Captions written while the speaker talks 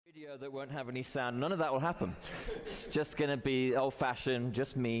video that won't have any sound. None of that will happen. It's just going to be old-fashioned,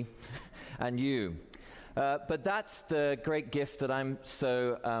 just me and you. But that's the great gift that I'm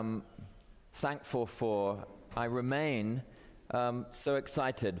so thankful for. I remain so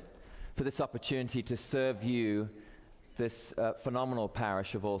excited for this opportunity to serve you, this phenomenal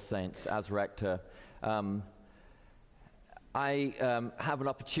parish of All Saints, as rector. I have an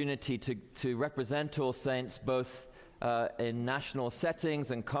opportunity to represent All Saints both in national settings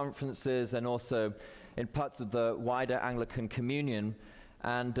and conferences, and also in parts of the wider Anglican communion.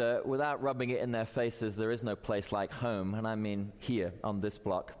 And without rubbing it in their faces, there is no place like home, and I mean here on this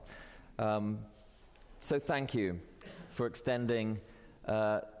block. So thank you for extending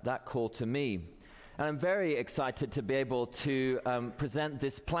that call to me. And I'm very excited to be able to present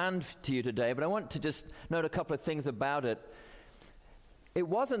this plan to you today, but I want to just note a couple of things about it. It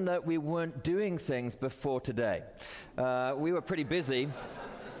wasn't that we weren't doing things before today. We were pretty busy.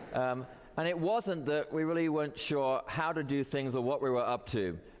 And it wasn't that we really weren't sure how to do things or what we were up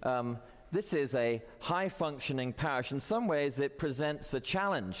to. This is a high-functioning parish. In some ways, it presents a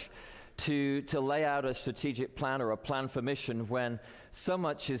challenge to lay out a strategic plan or a plan for mission when so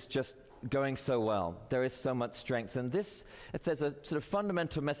much is just going so well. There is so much strength. And this, if there's a sort of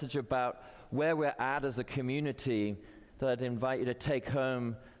fundamental message about where we're at as a community that I'd invite you to take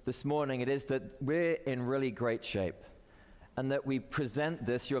home this morning, it is that we're in really great shape, and that we present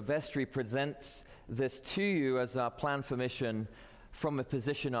this, your vestry presents this to you as our plan for mission from a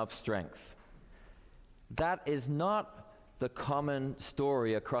position of strength. That is not the common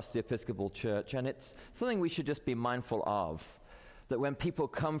story across the Episcopal Church, and it's something we should just be mindful of, that when people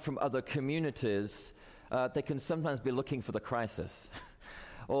come from other communities, they can sometimes be looking for the crisis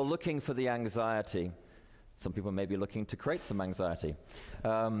or looking for the anxiety. Some people may be looking to create some anxiety.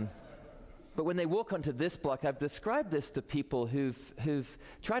 But when they walk onto this block, I've described this to people who've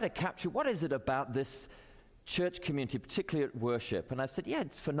tried to capture what is it about this church community, particularly at worship. And I've said, yeah,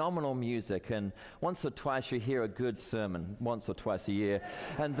 it's phenomenal music, and once or twice you hear a good sermon, once or twice a year.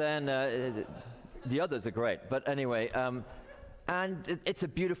 And then the others are great. But anyway, and it's a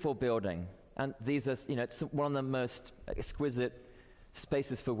beautiful building. And these are, it's one of the most exquisite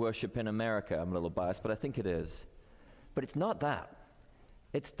spaces for worship in America. I'm a little biased, but I think it is. But it's not that.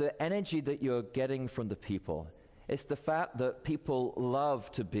 It's the energy that you're getting from the people. It's the fact that people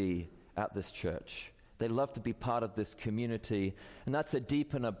love to be at this church. They love to be part of this community, and that's a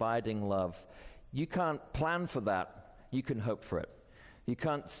deep and abiding love. You can't plan for that. You can hope for it. You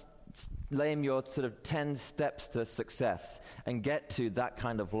can't lay your sort of 10 steps to success and get to that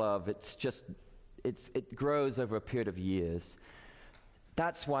kind of love. It grows over a period of years.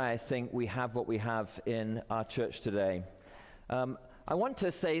 That's why I think we have what we have in our church today. I want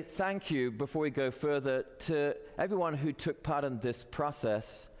to say thank you, before we go further, to everyone who took part in this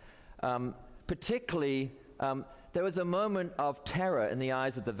process. Particularly, there was a moment of terror in the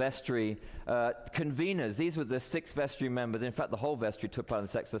eyes of the vestry conveners. These were the 6 vestry members. In fact, the whole vestry took part in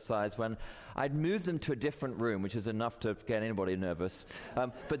this exercise when I'd moved them to a different room, which is enough to get anybody nervous.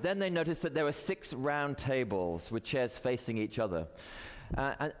 But then they noticed that there were 6 round tables with chairs facing each other.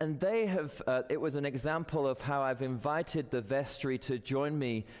 And they have, it was an example of how I've invited the vestry to join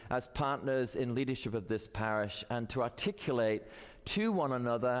me as partners in leadership of this parish, and to articulate to one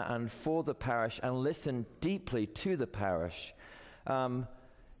another and for the parish, and listen deeply to the parish,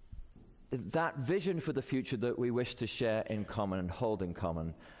 that vision for the future that we wish to share in common and hold in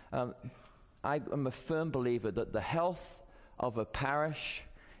common. I am a firm believer that the health of a parish,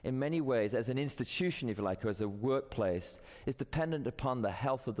 in many ways, as an institution, if you like, or as a workplace, is dependent upon the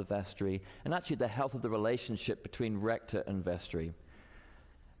health of the vestry, and actually the health of the relationship between rector and vestry.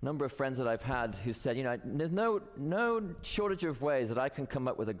 A number of friends that I've had who said, there's no shortage of ways that I can come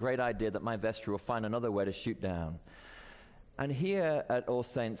up with a great idea that my vestry will find another way to shoot down. And here at All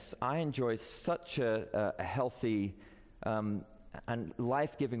Saints, I enjoy such a healthy and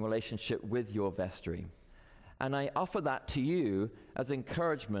life-giving relationship with your vestry. And I offer that to you as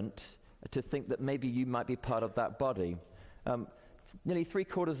encouragement to think that maybe you might be part of that body. Nearly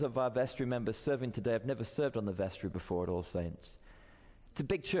 3/4 of our vestry members serving today have never served on the vestry before at All Saints. It's a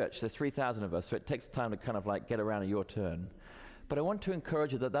big church. There's 3,000 of us, so it takes time to kind of like get around to your turn. But I want to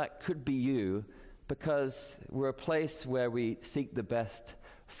encourage you that could be you, because we're a place where we seek the best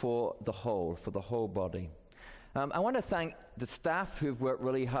for the whole body. I want to thank the staff who've worked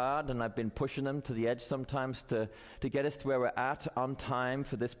really hard, and I've been pushing them to the edge sometimes to get us to where we're at on time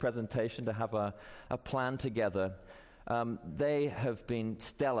for this presentation, to have a plan together. They have been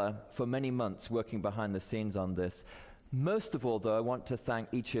stellar for many months working behind the scenes on this. Most of all, though, I want to thank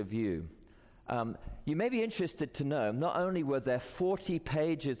each of you. You may be interested to know, not only were there 40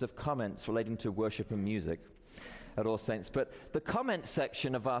 pages of comments relating to worship and music at All Saints, but the comment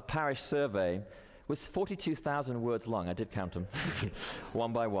section of our parish survey was 42,000 words long. I did count them,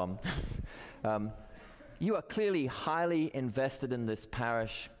 one by one. You are clearly highly invested in this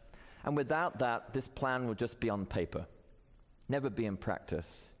parish, and without that, this plan would just be on paper, never be in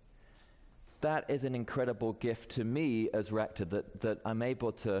practice. That is an incredible gift to me as rector, that I'm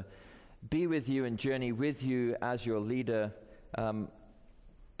able to be with you and journey with you as your leader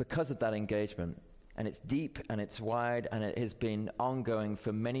because of that engagement. And it's deep and it's wide and it has been ongoing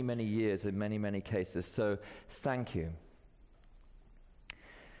for many, many years in many, many cases. So thank you.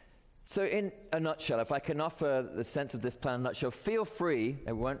 So in a nutshell, if I can offer the sense of this plan in a nutshell, feel free,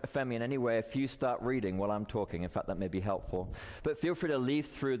 it won't offend me in any way if you start reading while I'm talking. In fact, that may be helpful. But feel free to leaf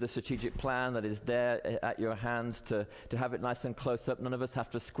through the strategic plan that is there at your hands to have it nice and close up. None of us have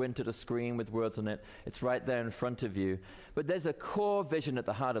to squint at a screen with words on it. It's right there in front of you. But there's a core vision at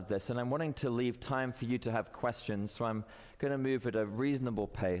the heart of this, and I'm wanting to leave time for you to have questions, so I'm going to move at a reasonable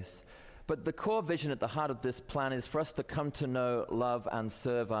pace. But the core vision at the heart of this plan is for us to come to know, love, and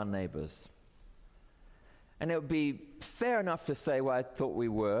serve our neighbors. And it would be fair enough to say what I thought we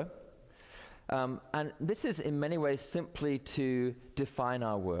were. And this is in many ways simply to define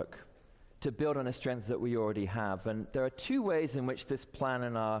our work, to build on a strength that we already have. And there are two ways in which this plan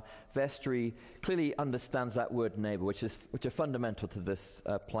in our vestry clearly understands that word neighbor, which are fundamental to this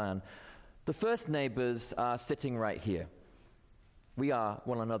plan. The first neighbors are sitting right here. We are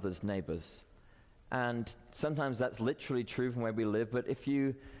one another's neighbors. And sometimes that's literally true from where we live, but if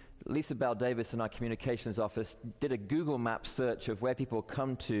Lisa Bell Davis in our communications office did a Google Map search of where people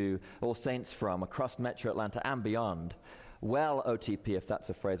come to All Saints from across Metro Atlanta and beyond, well, OTP, if that's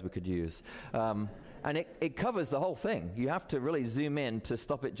a phrase we could use. And it covers the whole thing. You have to really zoom in to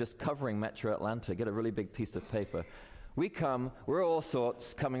stop it just covering Metro Atlanta, get a really big piece of paper. We're all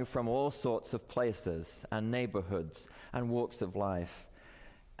sorts, coming from all sorts of places and neighborhoods and walks of life.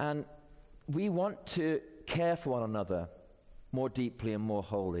 And we want to care for one another more deeply and more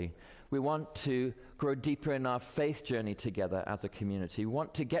wholly. We want to grow deeper in our faith journey together as a community. We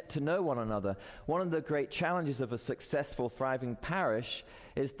want to get to know one another. One of the great challenges of a successful, thriving parish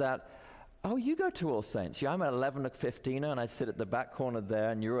is that, oh, you go to All Saints. Yeah, I'm an 11:15 and I sit at the back corner there,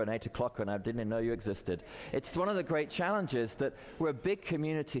 and you're an 8 o'clock and I didn't even know you existed. It's one of the great challenges that we're a big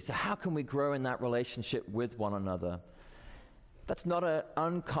community, so how can we grow in that relationship with one another? That's not an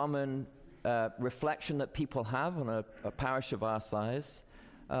uncommon reflection that people have on a parish of our size.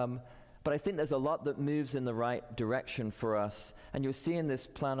 But I think there's a lot that moves in the right direction for us. And you'll see in this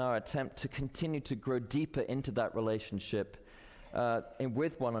plan our attempt to continue to grow deeper into that relationship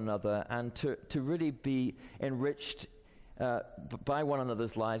with one another, and to really be enriched by one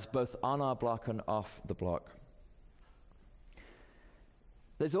another's lives, both on our block and off the block.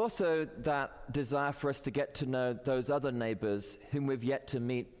 There's also that desire for us to get to know those other neighbors whom we've yet to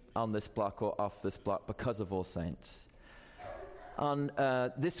meet on this block or off this block because of All Saints.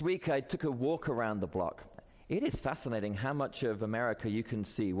 This week I took a walk around the block. It is fascinating how much of America you can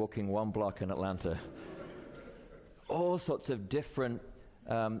see walking one block in Atlanta. All sorts of different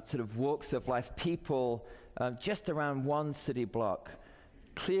sort of walks of life, people just around one city block,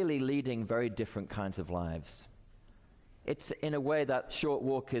 clearly leading very different kinds of lives. It's, in a way, that short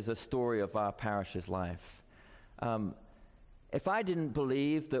walk is a story of our parish's life. If I didn't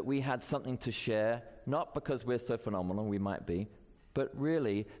believe that we had something to share, not because we're so phenomenal, we might be, but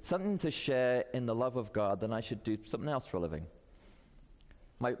really something to share in the love of God, then I should do something else for a living.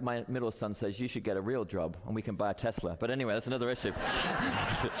 My middle son says, you should get a real job and we can buy a Tesla. But anyway, that's another issue.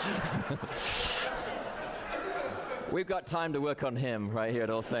 We've got time to work on him right here at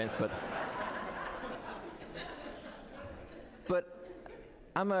All Saints. But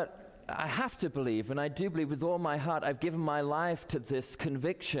I have to believe, and I do believe with all my heart, I've given my life to this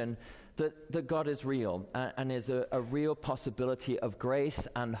conviction that God is real and is a real possibility of grace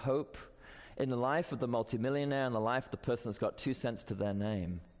and hope in the life of the multimillionaire and the life of the person that's got 2 cents to their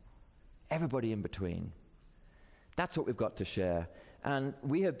name. Everybody in between. That's what we've got to share. And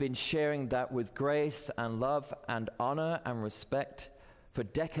we have been sharing that with grace and love and honor and respect for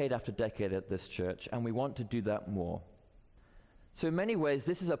decade after decade at this church, and we want to do that more. So in many ways,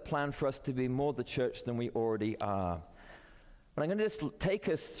 this is a plan for us to be more the church than we already are. But I'm going to just take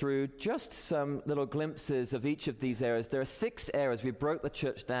us through just some little glimpses of each of these areas. There are 6 areas. We broke the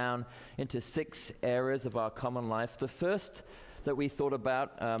church down into 6 areas of our common life. The first that we thought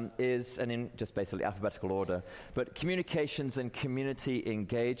about is, and in just basically alphabetical order, but communications and community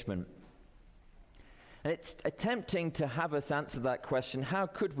engagement. And it's attempting to have us answer that question: how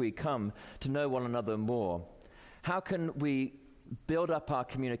could we come to know one another more? How can we build up our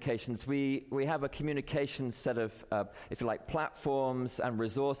communications? We have a communication set of, if you like, platforms and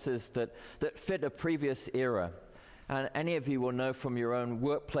resources that fit a previous era. And any of you will know from your own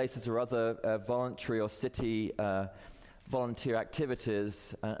workplaces or other voluntary or city volunteer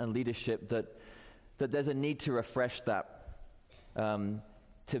activities and leadership that there's a need to refresh that,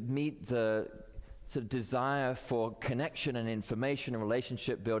 to meet the sort of desire for connection and information and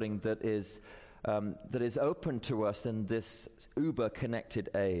relationship building that is open to us in this uber-connected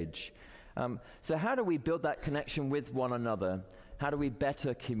age. So how do we build that connection with one another? How do we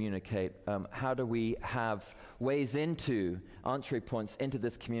better communicate? How do we have ways into, entry points into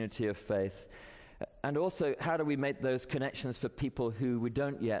this community of faith? And also, how do we make those connections for people who we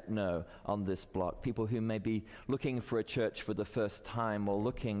don't yet know on this block, people who may be looking for a church for the first time or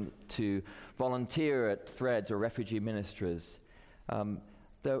looking to volunteer at Threads or refugee ministries?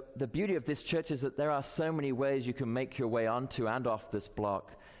 The beauty of this church is that there are so many ways you can make your way onto and off this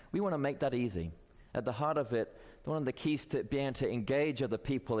block. We want to make that easy. At the heart of it, one of the keys to being able to engage other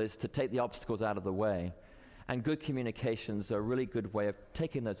people is to take the obstacles out of the way. And good communications are a really good way of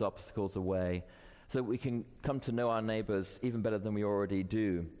taking those obstacles away so that we can come to know our neighbors even better than we already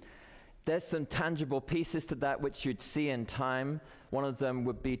do. There's some tangible pieces to that which you'd see in time. One of them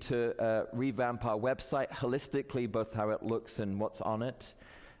would be to revamp our website holistically, both how it looks and what's on it.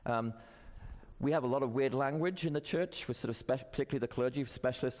 We have a lot of weird language in the church. We're sort of particularly the clergy,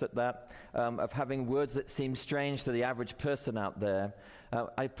 specialists at that, of having words that seem strange to the average person out there.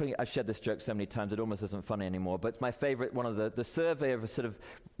 I've shared this joke so many times it almost isn't funny anymore, but it's my favorite. One of the survey of a sort of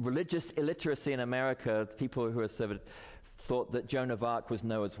religious illiteracy in America, people who are sort of thought that Joan of Arc was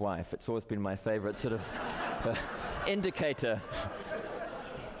Noah's wife. It's always been my favorite sort of indicator.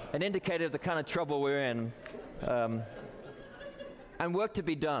 An indicator of the kind of trouble we're in. And work to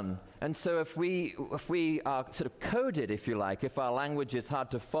be done. And so if we are sort of coded, if you like, if our language is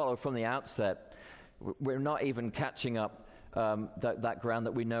hard to follow from the outset, we're not even catching up that ground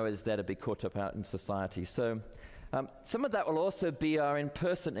that we know is there to be caught up out in society. So some of that will also be our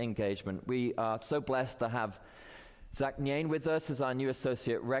in-person engagement. We are so blessed to have Zach Nyen with us as our new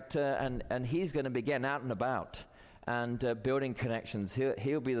associate rector, and he's going to be getting out and about and building connections.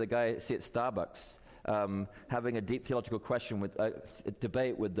 He'll be the guy see at Starbucks, having a deep theological question with a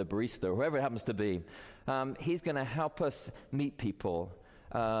debate with the barista, or whoever it happens to be. He's going to help us meet people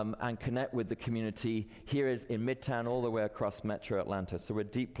and connect with the community here in Midtown all the way across Metro Atlanta. So we're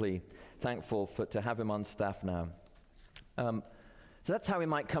deeply thankful to have him on staff now. So that's how we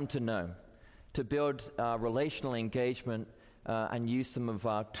might come to know, to build relational engagement and use some of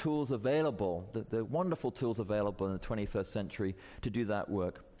our tools available, the wonderful tools available in the 21st century to do that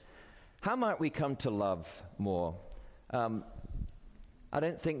work. How might we come to love more? I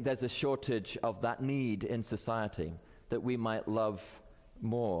don't think there's a shortage of that need in society, that we might love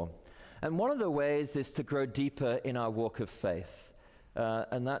more. And one of the ways is to grow deeper in our walk of faith.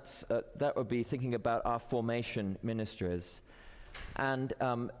 And that would be thinking about our formation ministries. And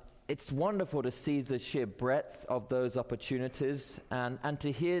it's wonderful to see the sheer breadth of those opportunities and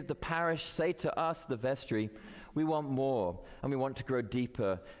to hear the parish say to us, the vestry, we want more, and we want to grow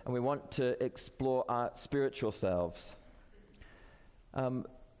deeper, and we want to explore our spiritual selves.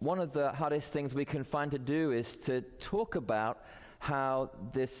 One of the hardest things we can find to do is to talk about how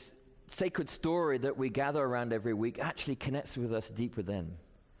this sacred story that we gather around every week actually connects with us deep within.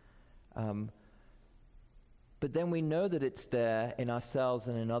 But then we know that it's there in ourselves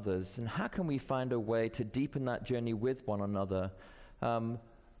and in others, and how can we find a way to deepen that journey with one another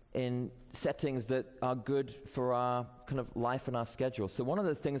in settings that are good for our kind of life and our schedule? So one of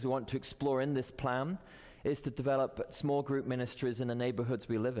the things we want to explore in this plan is to develop small group ministries in the neighborhoods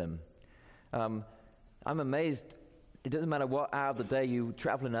we live in. I'm amazed. It doesn't matter what hour of the day you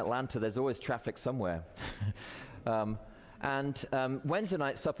travel in Atlanta, there's always traffic somewhere. And Wednesday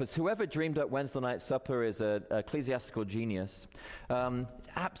night suppers, whoever dreamed up Wednesday night supper is an ecclesiastical genius.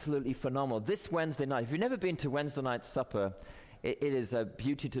 Absolutely phenomenal. This Wednesday night, if you've never been to Wednesday night supper, it is a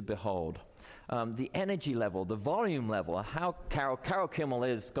beauty to behold. The energy level, the volume level, how Carol Kimmel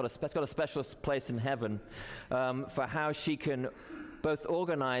has got a special place in heaven for how she can both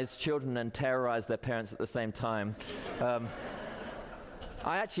organize children and terrorize their parents at the same time.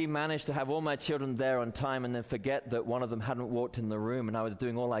 I actually managed to have all my children there on time and then forget that one of them hadn't walked in the room, and I was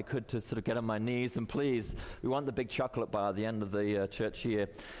doing all I could to sort of get on my knees and please, we want the big chocolate bar at the end of the church year.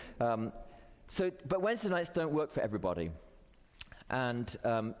 But Wednesday nights don't work for everybody. And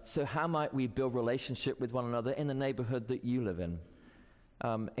so how might we build relationship with one another in the neighborhood that you live in?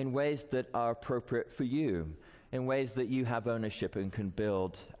 in ways that are appropriate for you, in ways that you have ownership and can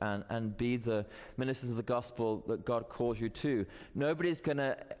build and be the ministers of the gospel that God calls you to. Nobody's going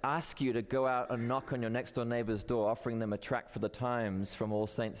to ask you to go out and knock on your next door neighbor's door offering them a tract for the Times from All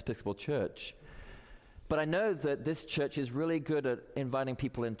Saints Episcopal Church. But I know that this church is really good at inviting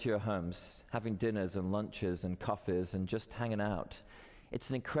people into your homes, having dinners and lunches and coffees and just hanging out. It's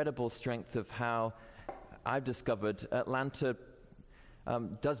an incredible strength of how I've discovered Atlanta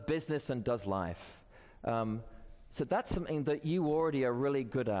does business and does life. So that's something that you already are really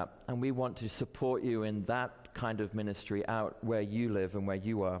good at, and we want to support you in that kind of ministry out where you live and where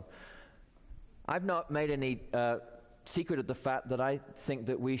you are. I've not made any secret of the fact that I think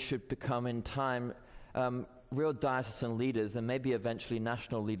that we should become in time real diocesan leaders and maybe eventually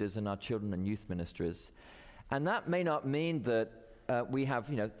national leaders in our children and youth ministries. And that may not mean that we have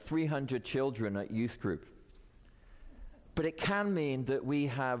 300 children at youth group, but it can mean that we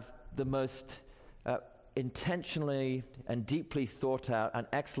have the most intentionally and deeply thought out and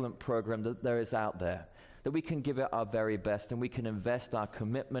excellent program that there is out there, that we can give it our very best and we can invest our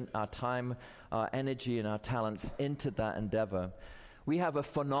commitment, our time, our energy and our talents into that endeavor. We have a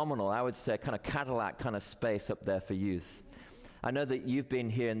phenomenal, I would say, kind of Cadillac kind of space up there for youth. I know that you've been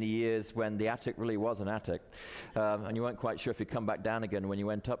here in the years when the attic really was an attic, and you weren't quite sure if you'd come back down again when you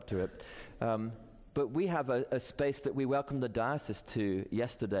went up to it. But we have a space that we welcomed the diocese to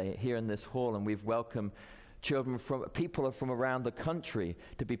yesterday here in this hall, and we've welcomed people from around the country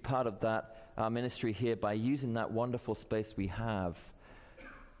to be part of that ministry here by using that wonderful space we have.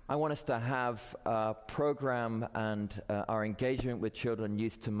 I want us to have a program and our engagement with children and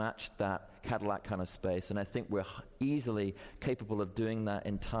youth to match that Cadillac kind of space, and I think we're easily capable of doing that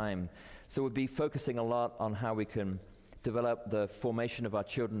in time. So we'll be focusing a lot on how we can develop the formation of our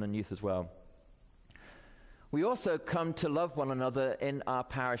children and youth as well. We also come to love one another in our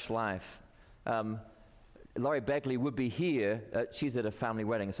parish life. Laurie Begley would be here. She's at a family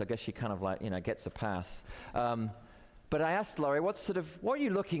wedding, so I guess she kind of gets a pass. But I asked Laurie, what are you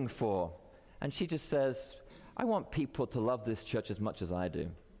looking for? And she just says, I want people to love this church as much as I do.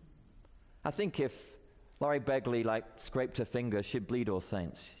 I think if Laurie Begley scraped her finger, she'd bleed All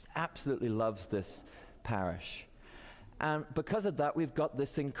Saints. She absolutely loves this parish. And because of that, we've got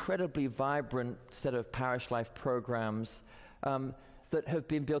this incredibly vibrant set of parish life programs that have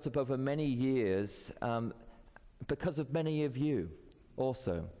been built up over many years because of many of you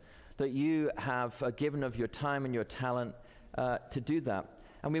also, that you have given of your time and your talent to do that.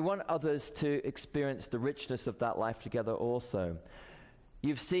 And we want others to experience the richness of that life together also.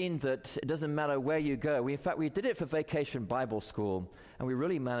 You've seen that it doesn't matter where you go. In fact, we did it for Vacation Bible School, and we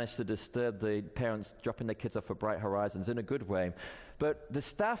really managed to disturb the parents dropping their kids off for Bright Horizons in a good way. But the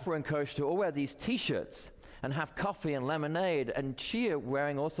staff were encouraged to all wear these T-shirts and have coffee and lemonade, and cheer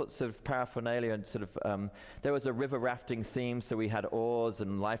wearing all sorts of paraphernalia. And there was a river rafting theme, so we had oars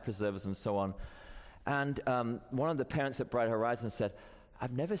and life preservers and so on. And one of the parents at Bright Horizons said,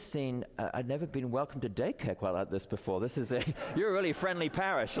 I've never been welcomed to daycare quite like this before. You're a really friendly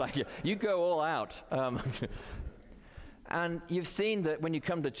parish. You go all out. And you've seen that when you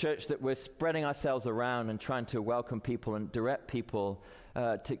come to church that we're spreading ourselves around and trying to welcome people and direct people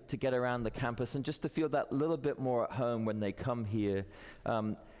to get around the campus and just to feel that little bit more at home when they come here.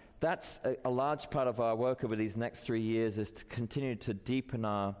 That's a large part of our work over these next 3 years, is to continue to deepen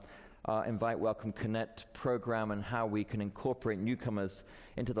our Invite, Welcome, Connect program and how we can incorporate newcomers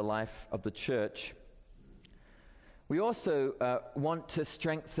into the life of the church. We also want to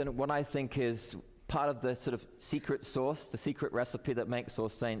strengthen what I think is part of the sort of secret sauce, the secret recipe that makes All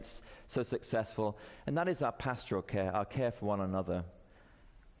Saints so successful, and that is our pastoral care, our care for one another.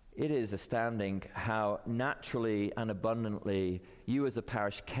 It is astounding how naturally and abundantly you as a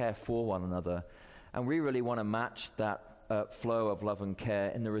parish care for one another, and we really want to match that flow of love and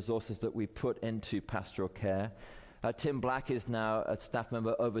care in the resources that we put into pastoral care. Tim Black is now a staff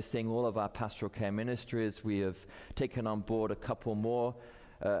member overseeing all of our pastoral care ministries. We have taken on board a couple more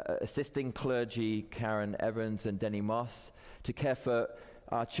assisting clergy, Karen Evans and Denny Moss, to care for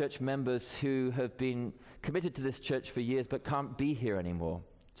our church members who have been committed to this church for years but can't be here anymore,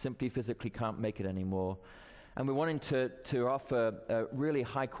 simply physically can't make it anymore. And we're wanting to offer a really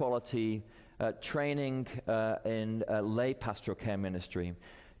high quality training in lay pastoral care ministry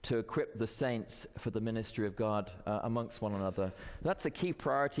to equip the saints for the ministry of God amongst one another. That's a key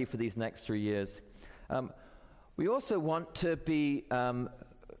priority for these next 3 years. We also want to be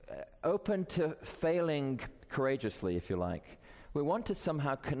open to failing courageously, if you like. We want to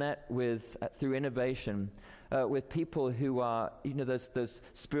somehow connect with, through innovation, with people who are, those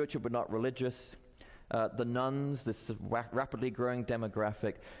spiritual but not religious, the nuns, this rapidly growing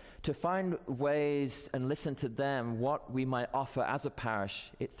demographic, to find ways and listen to them, what we might offer as a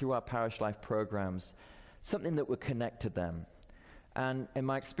parish through our parish life programs, something that would connect to them. And in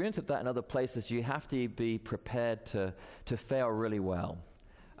my experience of that in other places, you have to be prepared to fail really well.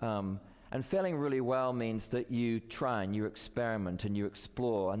 And failing really well means that you try and you experiment and you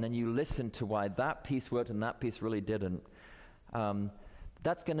explore, and then you listen to why that piece worked and that piece really didn't.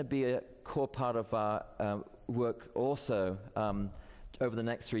 That's going to be a core part of our work also over the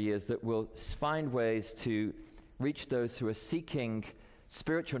next 3 years, that we'll find ways to reach those who are seeking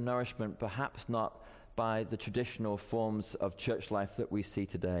spiritual nourishment, perhaps not by the traditional forms of church life that we see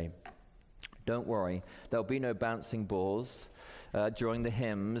today. Don't worry, there'll be no bouncing balls during the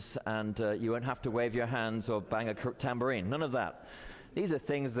hymns, and you won't have to wave your hands or bang a tambourine. None of that. These are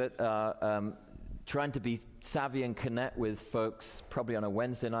things that are trying to be savvy and connect with folks probably on a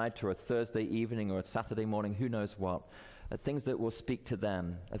Wednesday night or a Thursday evening or a Saturday morning, who knows what. Things that will speak to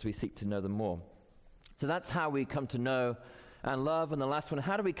them as we seek to know them more. So that's how we come to know and love. And the last one,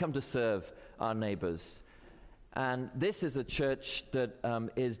 how do we come to serve our neighbors? And this is a church that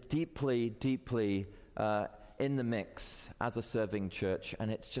is deeply, deeply in the mix as a serving church,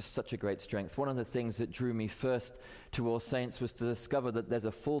 and it's just such a great strength. One of the things that drew me first to All Saints was to discover that there's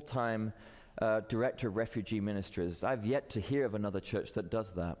a full-time director of refugee ministries. I've yet to hear of another church that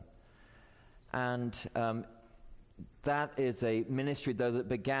does that. And that is a ministry, though, that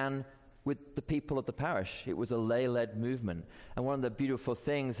began with the people of the parish. It was a lay-led movement. And one of the beautiful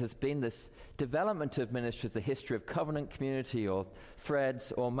things has been this development of ministries, the history of Covenant Community or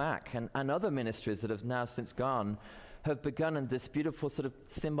Threads or MAC, and other ministries that have now since gone, have begun in this beautiful sort of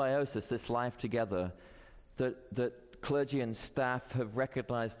symbiosis, this life together, that clergy and staff have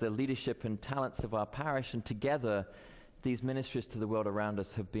recognized the leadership and talents of our parish, and together these ministries to the world around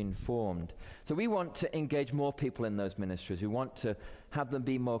us have been formed. So we want to engage more people in those ministries. We want to have them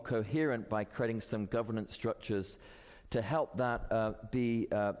be more coherent by creating some governance structures to help that be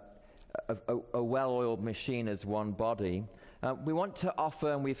a well-oiled machine as one body. We want to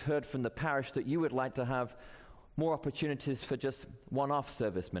offer, and we've heard from the parish that you would like to have more opportunities for just one-off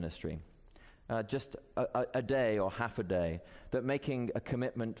service ministry. Just a day or half a day, that making a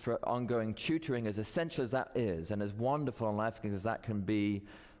commitment for ongoing tutoring, as essential as that is, and as wonderful and life-giving as that can be,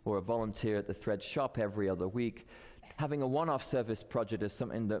 or a volunteer at the Thread shop every other week, having a one-off service project is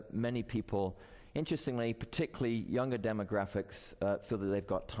something that many people, interestingly, particularly younger demographics, feel that they've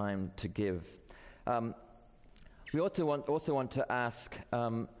got time to give. We also want to ask,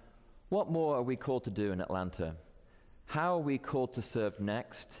 what more are we called to do in Atlanta? How are we called to serve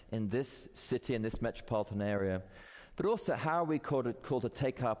next in this city, in this metropolitan area? But also, how are we called to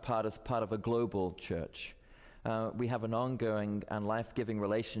take our part as part of a global church? We have an ongoing and life-giving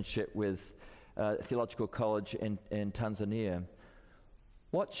relationship with Theological College in Tanzania.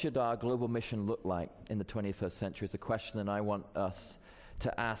 What should our global mission look like in the 21st century is a question that I want us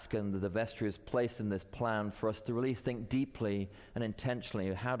to ask, and the vestry is placed in this plan for us to really think deeply and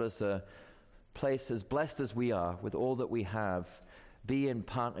intentionally. How does a place as blessed as we are with all that we have be in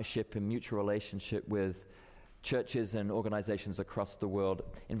partnership and mutual relationship with churches and organizations across the world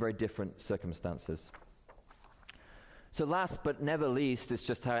in very different circumstances? So last but never least, it's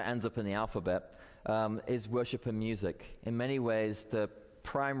just how it ends up in the alphabet, is worship and music. In many ways, the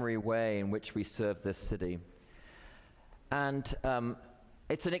primary way in which we serve this city. And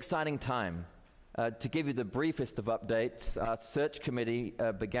it's an exciting time. To give you the briefest of updates, our search committee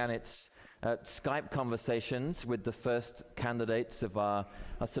began its Skype conversations with the first candidates of our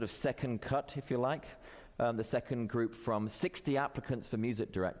sort of second cut, if you like, the second group from 60 applicants for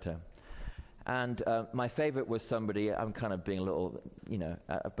music director. And my favorite was somebody, I'm kind of being a little,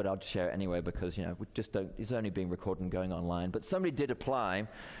 but I'll share it anyway because, we just don't, it's only being recorded and going online. But somebody did apply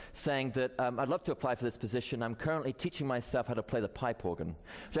saying that I'd love to apply for this position. I'm currently teaching myself how to play the pipe organ,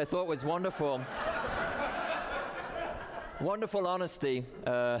 which I thought was wonderful. Wonderful honesty.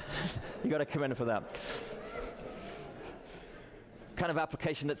 You got to come in for that. Kind of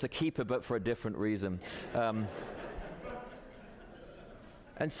application that's a keeper, but for a different reason.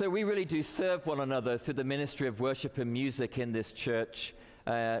 And so we really do serve one another through the ministry of worship and music in this church,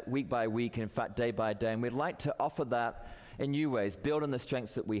 week by week, in fact, day by day. And we'd like to offer that in new ways, build on the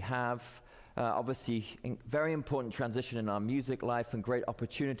strengths that we have. Obviously, very important transition in our music life and great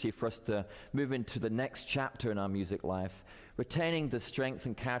opportunity for us to move into the next chapter in our music life, retaining the strength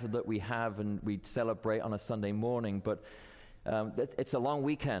and character that we have and we celebrate on a Sunday morning. But it's a long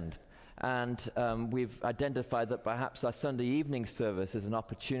weekend. And we've identified that perhaps our Sunday evening service is an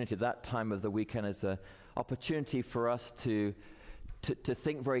opportunity, that time of the weekend is an opportunity for us to to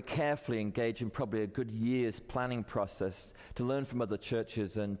think very carefully, engage in probably a good year's planning process, to learn from other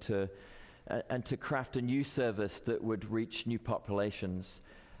churches and to craft a new service that would reach new populations.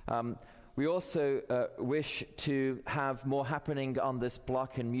 We also wish to have more happening on this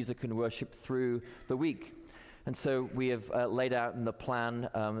block in music and worship through the week. And so we have laid out in the plan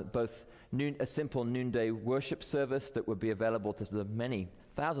both a simple noonday worship service that would be available to the many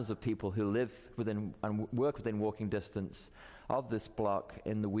thousands of people who live within and work within walking distance of this block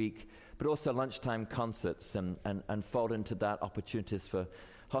in the week, but also lunchtime concerts and fold into that opportunities for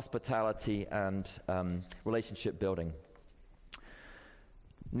hospitality and relationship building.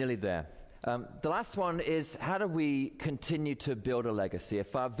 Nearly there. The last one is, how do we continue to build a legacy?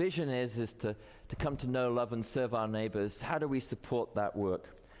 If our vision is to come to know, love, and serve our neighbors, how do we support that work?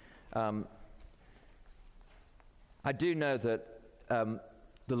 I do know that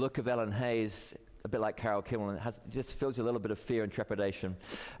the look of Ellen Hayes, a bit like Carol Kimmel, just fills you a little bit of fear and trepidation.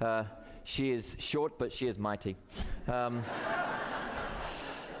 She is short, but she is mighty.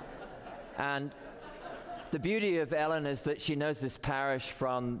 And the beauty of Ellen is that she knows this parish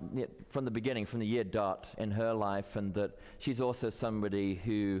from the beginning, from the year dot in her life, and that she's also somebody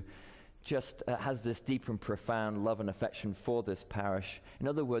who just has this deep and profound love and affection for this parish. In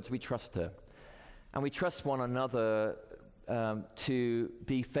other words, we trust her. And we trust one another to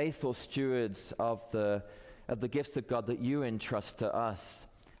be faithful stewards of the gifts of God that you entrust to us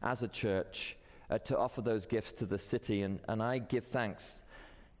as a church, to offer those gifts to the city. And I give thanks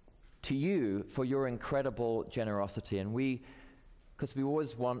to you for your incredible generosity. And because we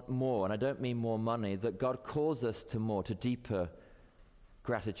always want more, and I don't mean more money, that God calls us to more, to deeper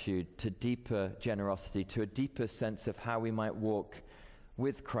gratitude, to deeper generosity, to a deeper sense of how we might walk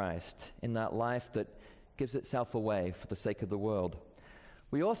with Christ in that life that gives itself away for the sake of the world.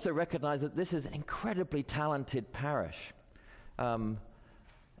 We also recognize that this is an incredibly talented parish.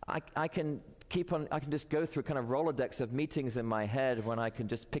 I can just go through kind of Rolodex of meetings in my head when I can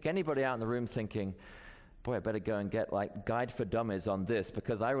just pick anybody out in the room thinking, boy, I better go and get like Guide for Dummies on this,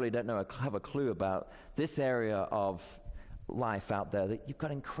 because I really don't have a clue about this area of life out there. That you've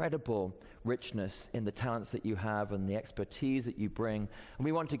got incredible richness in the talents that you have and the expertise that you bring. And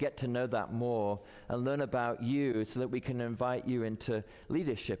we want to get to know that more and learn about you so that we can invite you into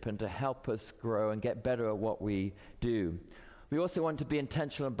leadership and to help us grow and get better at what we do. We also want to be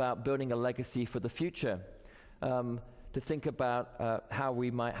intentional about building a legacy for the future, to think about how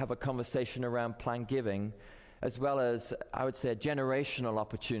we might have a conversation around planned giving, as well as, I would say, a generational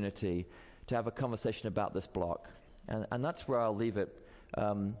opportunity to have a conversation about this block. And that's where I'll leave it.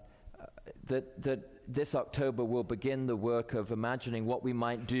 That this October will begin the work of imagining what we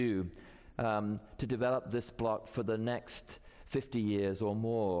might do to develop this block for the next 50 years or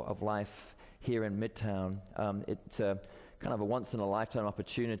more of life here in Midtown. It's kind of a once-in-a-lifetime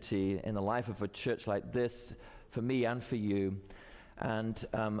opportunity in the life of a church like this, for me and for you. And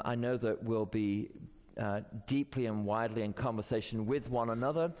I know that we'll be deeply and widely in conversation with one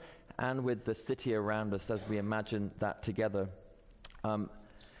another and with the city around us as we imagine that together.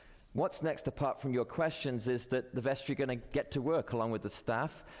 What's next, apart from your questions, is that the vestry are going to get to work along with the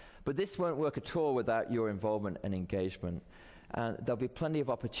staff, but this won't work at all without your involvement and engagement. There'll be plenty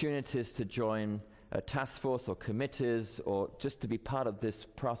of opportunities to join a task force or committees or just to be part of this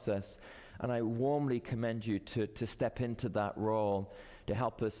process. And I warmly commend you to step into that role to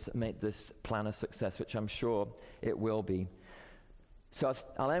help us make this plan a success, which I'm sure it will be. So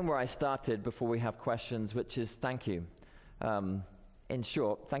I'll end where I started before we have questions, which is thank you. In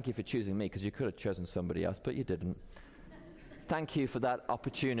short, thank you for choosing me, because you could have chosen somebody else, but you didn't. Thank you for that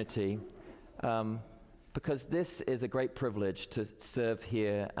opportunity, because this is a great privilege to serve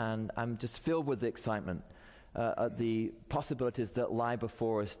here, and I'm just filled with the excitement at the possibilities that lie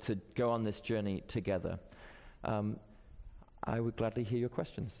before us to go on this journey together. I would gladly hear your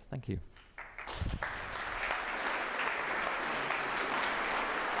questions. Thank you.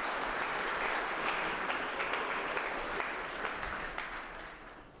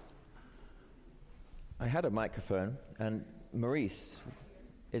 I had a microphone, and Maurice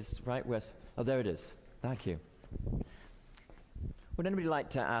is right where... Oh, there it is. Thank you. Would anybody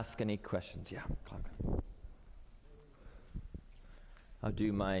like to ask any questions? Yeah, Clark. I'll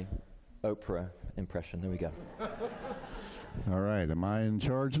do my Oprah impression. There we go. All right. Am I in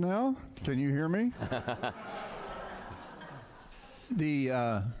charge now? Can you hear me?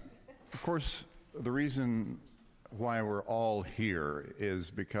 Of course, the reason why we're all here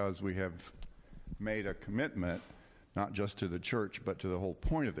is because we have made a commitment, not just to the church, but to the whole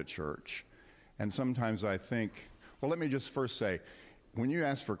point of the church. And sometimes I think, well, let me just first say, when you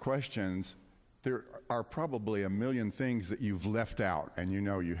ask for questions, there are probably a million things that you've left out, and you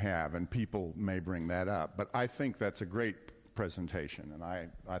know you have, and people may bring that up. But I think that's a great presentation, and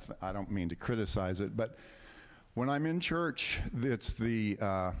I don't mean to criticize it, but when I'm in church, it's the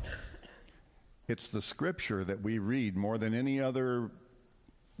scripture that we read more than any other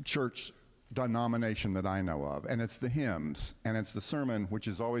church denomination that I know of, and it's the hymns, and it's the sermon, which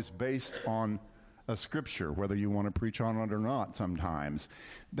is always based on a scripture, whether you want to preach on it or not sometimes.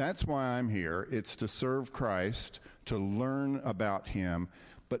 That's why I'm here. It's to serve Christ, to learn about him,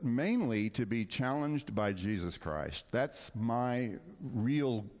 but mainly to be challenged by Jesus Christ. That's my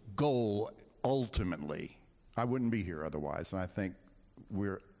real goal ultimately. I wouldn't be here otherwise, and I think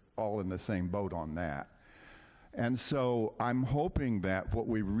we're all in the same boat on that. And so I'm hoping that what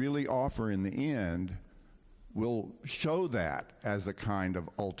we really offer in the end will show that as a kind of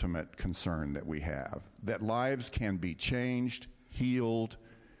ultimate concern that we have, that lives can be changed, healed,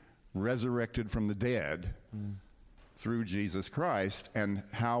 resurrected from the dead through Jesus Christ, and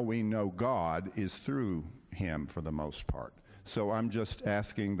how we know God is through him for the most part. So I'm just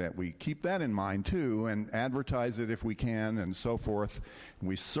asking that we keep that in mind too, and advertise it if we can, and so forth. And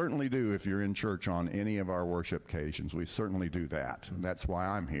we certainly do if you're in church on any of our worship occasions. We certainly do that. And that's why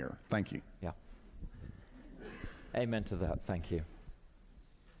I'm here. Thank you. Yeah. Amen to that. Thank you.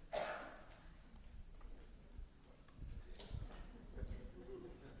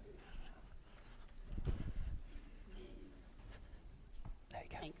 There you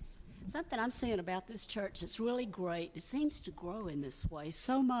go. Thanks. Something I'm seeing about this church that's really great, it seems to grow in this way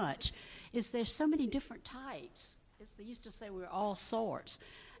so much, is there's so many different types. They used to say we're all sorts.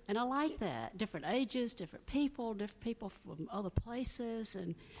 And I like that. Different ages, different people from other places,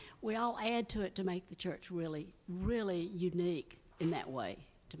 and we all add to it to make the church really, really unique in that way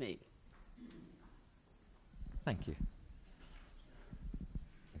to me. Thank you.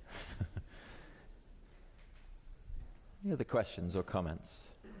 Any other questions or comments?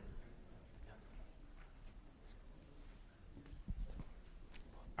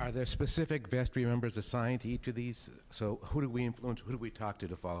 Are there specific vestry members assigned to each of these? So who do we influence? Who do we talk to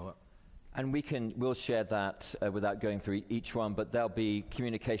follow up? And we'll share that without going through each one, but there'll be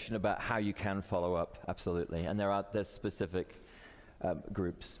communication about how you can follow up, absolutely. And there's specific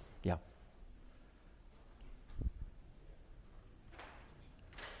groups, yeah.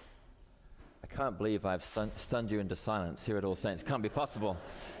 I can't believe I've stunned you into silence here at All Saints. Can't be possible.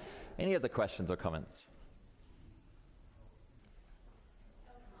 Any other questions or comments?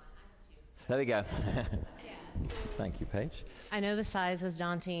 There we go. Thank you, Paige. I know the size is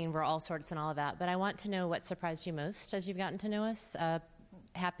daunting. We're all sorts and all of that, but I want to know what surprised you most as you've gotten to know us.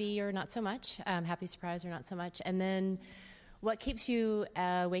 Happy or not so much. Happy surprise or not so much. And then what keeps you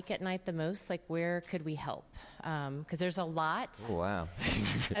awake at night the most? Like, where could we help? Because there's a lot. Oh, wow.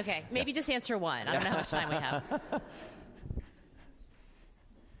 Okay, maybe just answer one. I don't know how much time we have.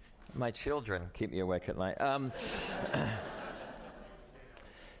 My children keep me awake at night.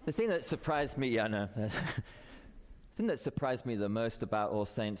 The thing that surprised me, the thing that surprised me the most about All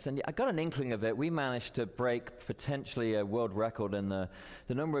Saints, and I got an inkling of it, we managed to break potentially a world record in the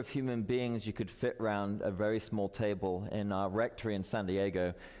number of human beings you could fit around a very small table in our rectory in San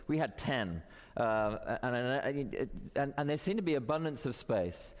Diego. We had 10, and there seemed to be abundance of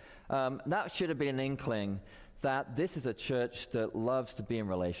space. That should have been an inkling that this is a church that loves to be in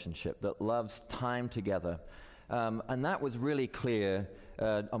relationship, that loves time together. And that was really clear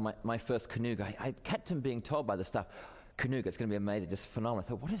on my first Canuga. I kept on being told by the staff, Canuga, it's going to be amazing, just phenomenal. I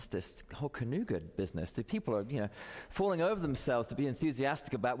thought, what is this whole Canuga business? The people are, falling over themselves to be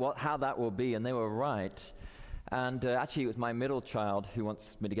enthusiastic about how that will be, and they were right. And actually, it was my middle child, who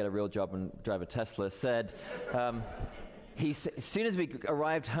wants me to get a real job and drive a Tesla, said, as soon as we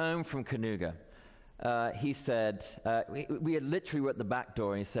arrived home from Canuga, he said, we had literally were at the back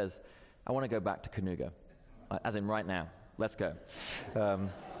door, and he says, I want to go back to Canuga, as in right now. Let's go.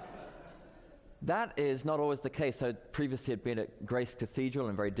 That is not always the case. I previously had been at Grace Cathedral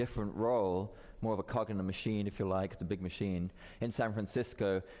in a very different role, more of a cog in the machine, if you like. It's a big machine in San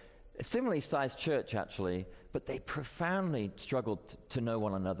Francisco. A similarly sized church, actually, but they profoundly struggled to know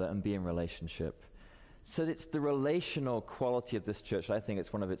one another and be in relationship. So it's the relational quality of this church. I think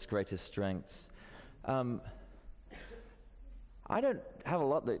it's one of its greatest strengths. I don't have a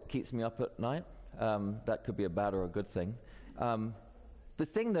lot that keeps me up at night. That could be a bad or a good thing. The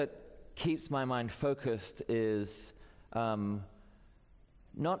thing that keeps my mind focused is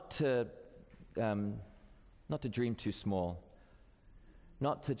not to dream too small,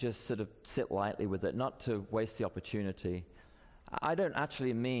 not to just sort of sit lightly with it, not to waste the opportunity. I don't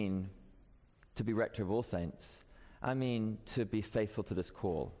actually mean to be rector of All Saints. I mean to be faithful to this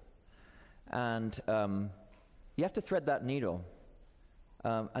call. And you have to thread that needle.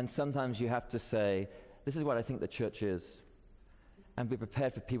 And sometimes you have to say, this is what I think the church is, and be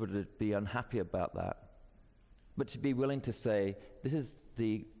prepared for people to be unhappy about that. But to be willing to say, this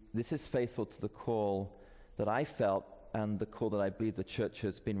is faithful to the call that I felt and the call that I believe the church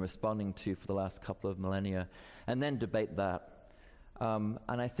has been responding to for the last couple of millennia, and then debate that. And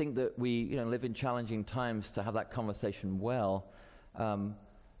I think that we live in challenging times to have that conversation well.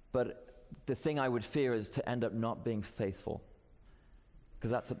 But the thing I would fear is to end up not being faithful,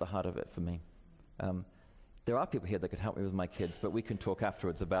 because that's at the heart of it for me. There are people here that could help me with my kids, but we can talk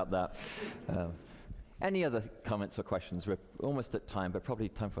afterwards about that. Any other comments or questions? We're almost at time, but probably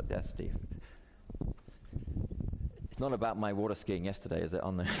time for Steve. It's not about my water skiing yesterday, is it,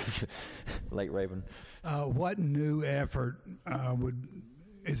 on the Lake Raven? What new effort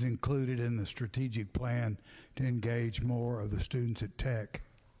is included in the strategic plan to engage more of the students at Tech?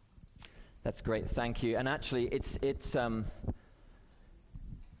 That's great, thank you. And actually,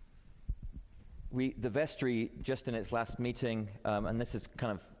 the vestry, just in its last meeting, and this is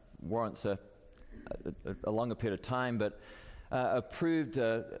kind of warrants a longer period of time, but approved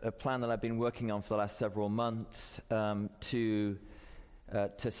a plan that I've been working on for the last several months to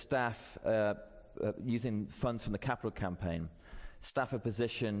staff, using funds from the capital campaign, staff a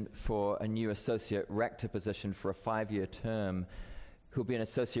position for a new associate rector position for a 5-year term, who'll be an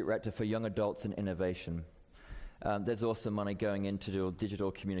associate rector for young adults and innovation. There's also money going into the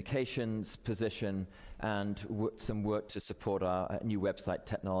digital communications position and some work to support our new website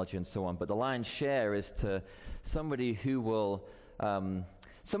technology and so on. But the lion's share is to somebody who will...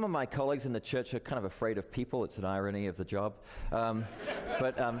 some of my colleagues in the church are kind of afraid of people. It's an irony of the job.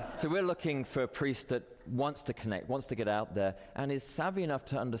 So we're looking for a priest that wants to connect, wants to get out there, and is savvy enough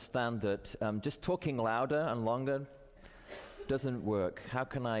to understand that just talking louder and longer doesn't work. How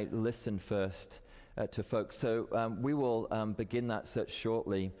can I listen first to folks? So we will begin that search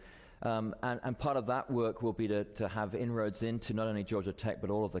shortly. And part of that work will be to have inroads into not only Georgia Tech, but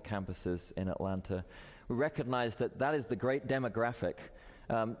all of the campuses in Atlanta. We recognize that is the great demographic.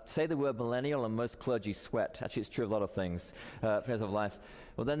 Say the word millennial and most clergy sweat. Actually, it's true of a lot of things, phase of life.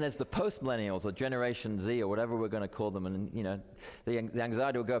 Well, then there's the post-millennials, or Generation Z, or whatever we're going to call them, and the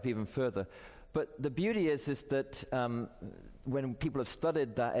anxiety will go up even further. But the beauty is that when people have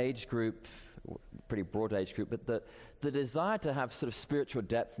studied that age group, pretty broad age group, but the desire to have sort of spiritual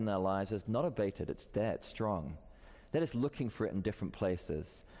depth in their lives is not abated. It's there, it's strong. They're just looking for it in different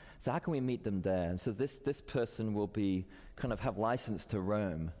places. So how can we meet them there? And so this person will be kind of have license to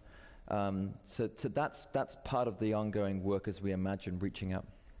roam. So that's part of the ongoing work as we imagine reaching out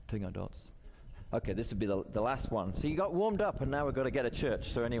to young adults. Okay, this would be the last one. So you got warmed up, and now we've got to get a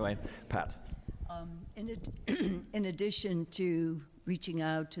church. So anyway, Pat. In addition to reaching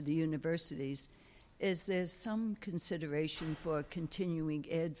out to the universities, is there some consideration for continuing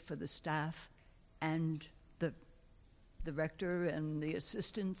ed for the staff and the rector and the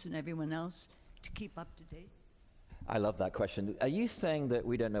assistants and everyone else to keep up to date? I love that question. Are you saying that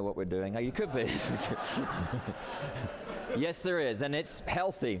we don't know what we're doing? You could be. Yes, there is, and it's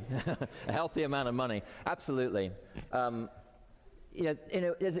healthy, a healthy amount of money. Absolutely.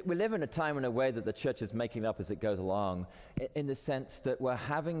 We live in a time and a way that the church is making up as it goes along, in the sense that we're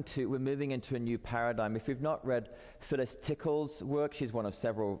moving into a new paradigm. If you've not read Phyllis Tickle's work, she's one of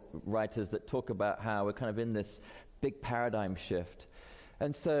several writers that talk about how we're kind of in this big paradigm shift.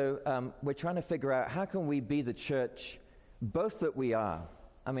 And so we're trying to figure out how can we be the church, both that we are,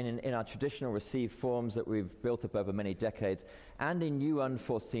 I mean, in our traditional received forms that we've built up over many decades, and in new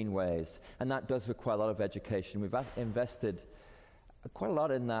unforeseen ways. And that does require a lot of education. We've invested quite a lot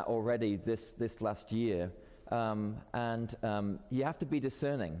in that already this last year. And you have to be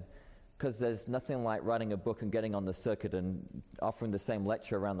discerning, because there's nothing like writing a book and getting on the circuit and offering the same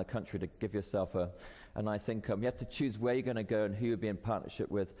lecture around the country to give yourself a nice income. You have to choose where you're going to go and who you'll be in partnership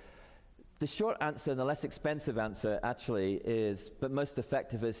with. The short answer and the less expensive answer actually is, but most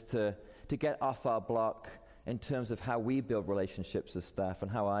effective, is to get off our block in terms of how we build relationships as staff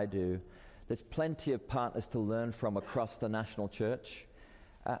and how I do. There's plenty of partners to learn from across the national church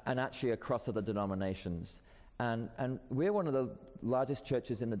and actually across other denominations. And we're one of the largest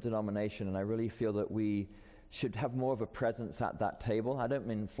churches in the denomination, and I really feel that we should have more of a presence at that table. I don't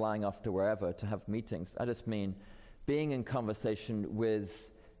mean flying off to wherever to have meetings. I just mean being in conversation with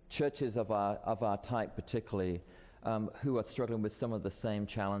churches of our type, particularly, who are struggling with some of the same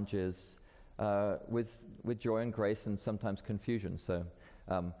challenges, with joy and grace and sometimes confusion. So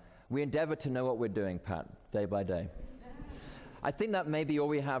we endeavor to know what we're doing, Pat, day by day. I think that may be all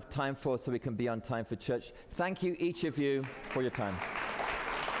we have time for, so we can be on time for church. Thank you, each of you, for your time.